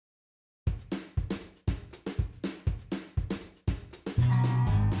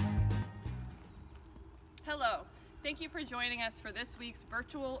Hello, thank you for joining us for this week's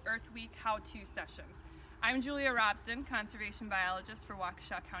virtual Earth Week how-to session. I'm Julia Robson, Conservation Biologist for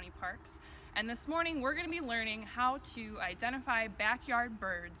Waukesha County Parks, and this morning we're going to be learning how to identify backyard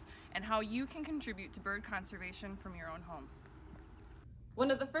birds and how you can contribute to bird conservation from your own home.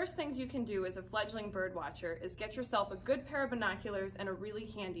 One of the first things you can do as a fledgling bird watcher is get yourself a good pair of binoculars and a really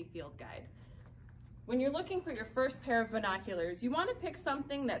handy field guide. When you're looking for your first pair of binoculars, you want to pick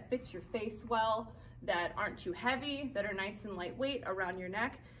something that fits your face well, that aren't too heavy, that are nice and lightweight around your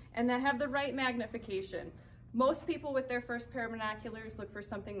neck, and that have the right magnification. Most people with their first pair of binoculars look for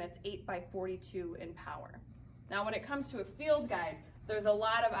something that's 8x42 in power. Now when it comes to a field guide, there's a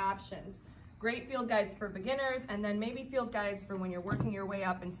lot of options. Great field guides for beginners, and then maybe field guides for when you're working your way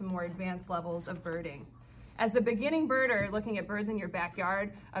up into more advanced levels of birding. As a beginning birder looking at birds in your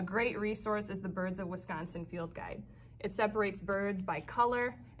backyard, a great resource is the Birds of Wisconsin Field Guide. It separates birds by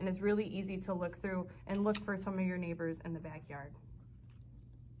color and is really easy to look through and look for some of your neighbors in the backyard.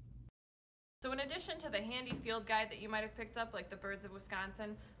 So in addition to the handy field guide that you might have picked up, like the Birds of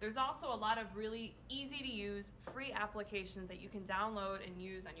Wisconsin, there's also a lot of really easy to use free applications that you can download and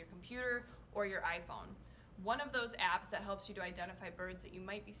use on your computer or your iPhone. One of those apps that helps you to identify birds that you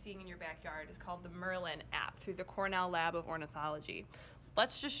might be seeing in your backyard is called the Merlin app through the Cornell Lab of Ornithology.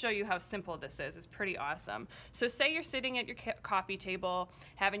 Let's just show you how simple this is. It's pretty awesome. So say you're sitting at your coffee table,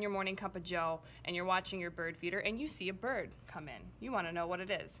 having your morning cup of joe, and you're watching your bird feeder and you see a bird come in. You want to know what it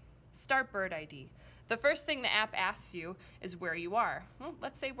is. Start bird ID. The first thing the app asks you is where you are. Well,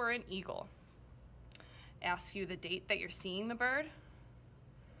 let's say we're an eagle. Asks you the date that you're seeing the bird.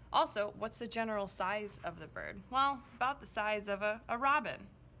 Also, what's the general size of the bird? Well, it's about the size of a robin.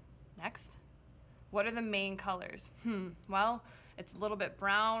 Next. What are the main colors? Well, it's a little bit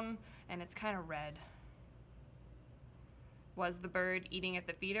brown and it's kind of red. Was the bird eating at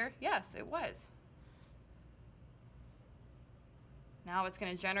the feeder? Yes, it was. Now it's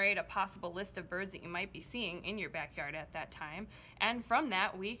going to generate a possible list of birds that you might be seeing in your backyard at that time. And from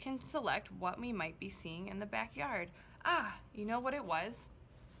that, we can select what we might be seeing in the backyard. You know what it was?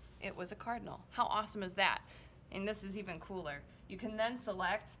 It was a cardinal. How awesome is that? And this is even cooler. You can then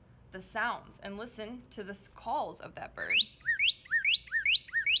select the sounds and listen to the calls of that bird.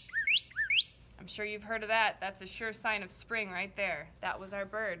 I'm sure you've heard of that. That's a sure sign of spring right there. That was our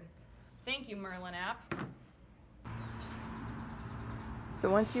bird. Thank you, Merlin app. So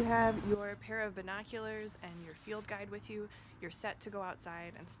once you have your pair of binoculars and your field guide with you, you're set to go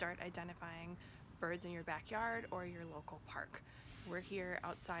outside and start identifying birds in your backyard or your local park. We're here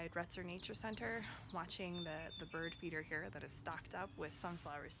outside Retzer Nature Center watching the bird feeder here that is stocked up with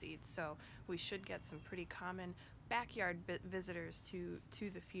sunflower seeds. So we should get some pretty common backyard visitors to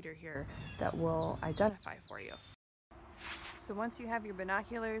the feeder here that we'll identify for you. So once you have your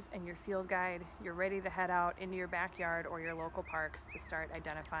binoculars and your field guide, you're ready to head out into your backyard or your local parks to start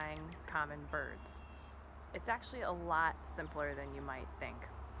identifying common birds. It's actually a lot simpler than you might think.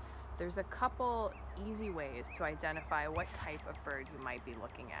 There's a couple easy ways to identify what type of bird you might be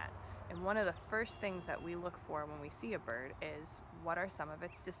looking at. And one of the first things that we look for when we see a bird is what are some of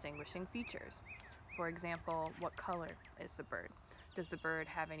its distinguishing features. For example, what color is the bird? Does the bird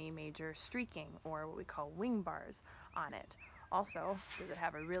have any major streaking or what we call wing bars on it? Also, does it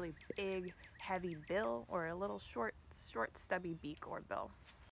have a really big, heavy bill or a little short, stubby beak or bill?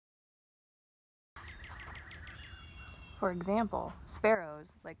 For example,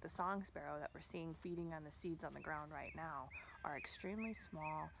 sparrows, like the song sparrow that we're seeing feeding on the seeds on the ground right now, are extremely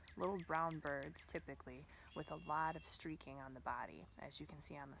small, little brown birds typically, with a lot of streaking on the body, as you can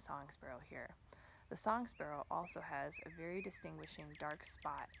see on the song sparrow here. The song sparrow also has a very distinguishing dark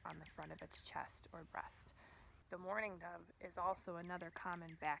spot on the front of its chest or breast. The mourning dove is also another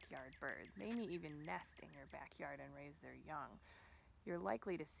common backyard bird. They may even nest in your backyard and raise their young. You're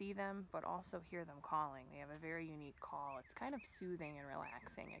likely to see them, but also hear them calling. They have a very unique call. It's kind of soothing and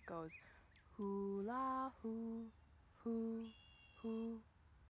relaxing. It goes hoo-la, hoo, hoo, hoo.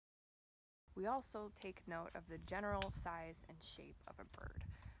 We also take note of the general size and shape of a bird.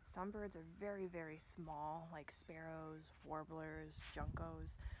 Some birds are very, very small, like sparrows, warblers,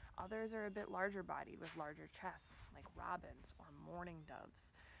 juncos. Others are a bit larger bodied with larger chests, like robins or mourning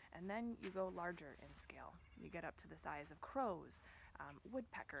doves. And then you go larger in scale. You get up to the size of crows,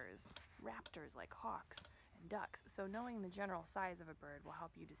 woodpeckers, raptors like hawks, and ducks. So knowing the general size of a bird will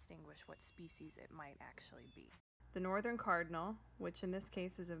help you distinguish what species it might actually be. The northern cardinal, which in this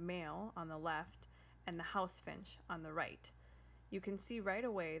case is a male on the left, and the house finch on the right. You can see right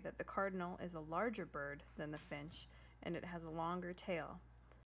away that the cardinal is a larger bird than the finch, and it has a longer tail.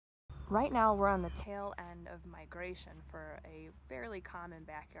 Right now we're on the tail end of migration for a fairly common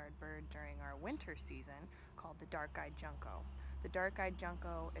backyard bird during our winter season called the dark-eyed junco. The dark-eyed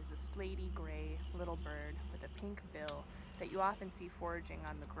junco is a slaty gray little bird with a pink bill that you often see foraging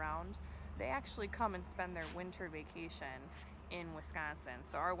on the ground. They actually come and spend their winter vacation in Wisconsin,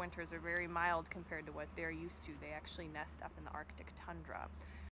 so our winters are very mild compared to what they're used to. They actually nest up in the Arctic tundra.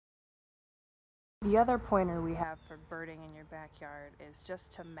 The other pointer we have for birding in your backyard is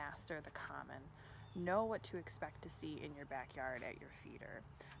just to master the common. Know what to expect to see in your backyard at your feeder.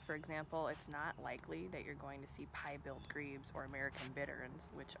 For example, it's not likely that you're going to see pie-billed grebes or American bitterns,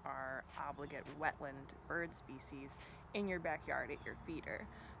 which are obligate wetland bird species, in your backyard at your feeder.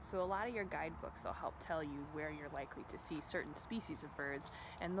 So a lot of your guidebooks will help tell you where you're likely to see certain species of birds,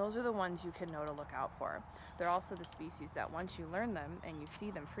 and those are the ones you can know to look out for. They're also the species that once you learn them and you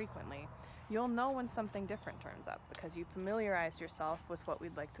see them frequently, you'll know when something different turns up because you familiarized yourself with what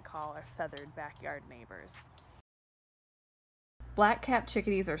we'd like to call our feathered backyard neighbors. Black-capped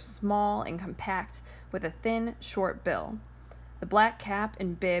chickadees are small and compact with a thin, short bill. The black cap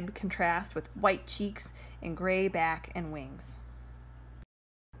and bib contrast with white cheeks and gray back and wings.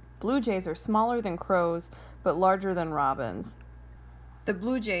 Blue jays are smaller than crows but larger than robins. The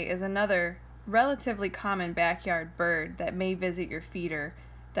blue jay is another relatively common backyard bird that may visit your feeder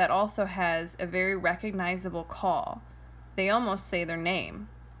that also has a very recognizable call. They almost say their name,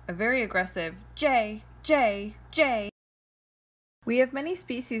 a very aggressive jay, jay, jay. We have many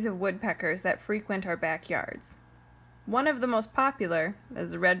species of woodpeckers that frequent our backyards. One of the most popular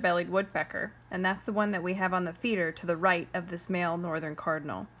is the red-bellied woodpecker, and that's the one that we have on the feeder to the right of this male northern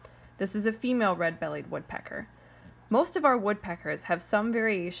cardinal. This is a female red-bellied woodpecker. Most of our woodpeckers have some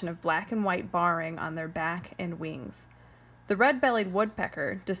variation of black and white barring on their back and wings. The red-bellied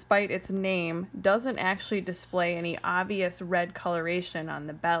woodpecker, despite its name, doesn't actually display any obvious red coloration on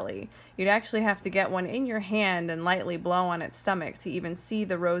the belly. You'd actually have to get one in your hand and lightly blow on its stomach to even see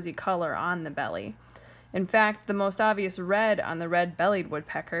the rosy color on the belly. In fact, the most obvious red on the red-bellied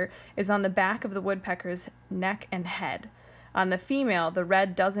woodpecker is on the back of the woodpecker's neck and head. On the female, the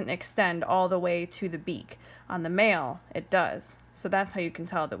red doesn't extend all the way to the beak. On the male, it does. So that's how you can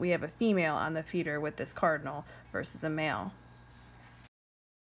tell that we have a female on the feeder with this cardinal versus a male.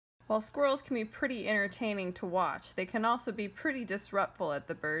 While squirrels can be pretty entertaining to watch, they can also be pretty disruptful at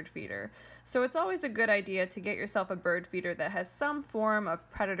the bird feeder. So it's always a good idea to get yourself a bird feeder that has some form of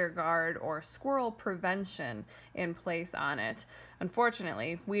predator guard or squirrel prevention in place on it.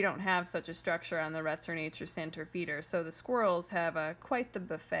 Unfortunately, we don't have such a structure on the Retzer Nature Center feeder, so the squirrels have quite the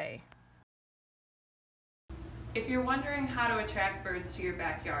buffet. If you're wondering how to attract birds to your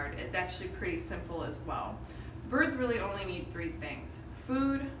backyard, it's actually pretty simple as well. Birds really only need three things: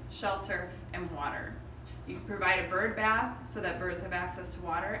 food, shelter, and water. You can provide a bird bath so that birds have access to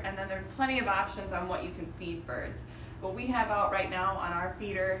water, and then there's plenty of options on what you can feed birds. What we have out right now on our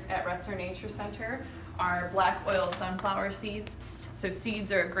feeder at Retzer Nature Center are black oil sunflower seeds. So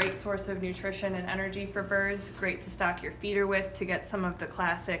seeds are a great source of nutrition and energy for birds, great to stock your feeder with to get some of the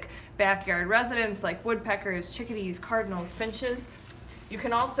classic backyard residents like woodpeckers, chickadees, cardinals, finches. You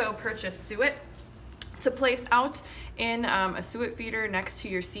can also purchase suet to place out in a suet feeder next to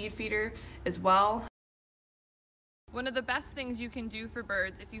your seed feeder as well. One of the best things you can do for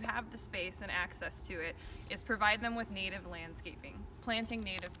birds, if you have the space and access to it, is provide them with native landscaping, planting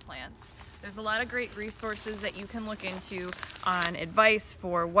native plants. There's a lot of great resources that you can look into on advice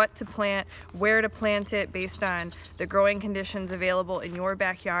for what to plant, where to plant it based on the growing conditions available in your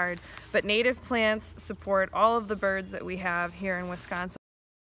backyard. But native plants support all of the birds that we have here in Wisconsin.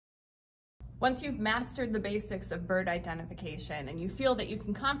 Once you've mastered the basics of bird identification and you feel that you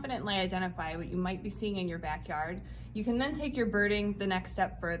can confidently identify what you might be seeing in your backyard, you can then take your birding the next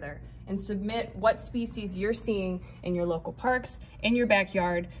step further and submit what species you're seeing in your local parks, in your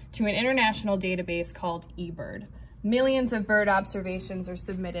backyard, to an international database called eBird. Millions of bird observations are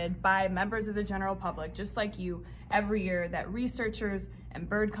submitted by members of the general public, just like you, every year that researchers and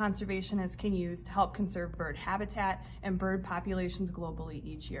bird conservationists can use to help conserve bird habitat and bird populations globally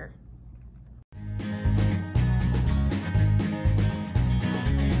each year.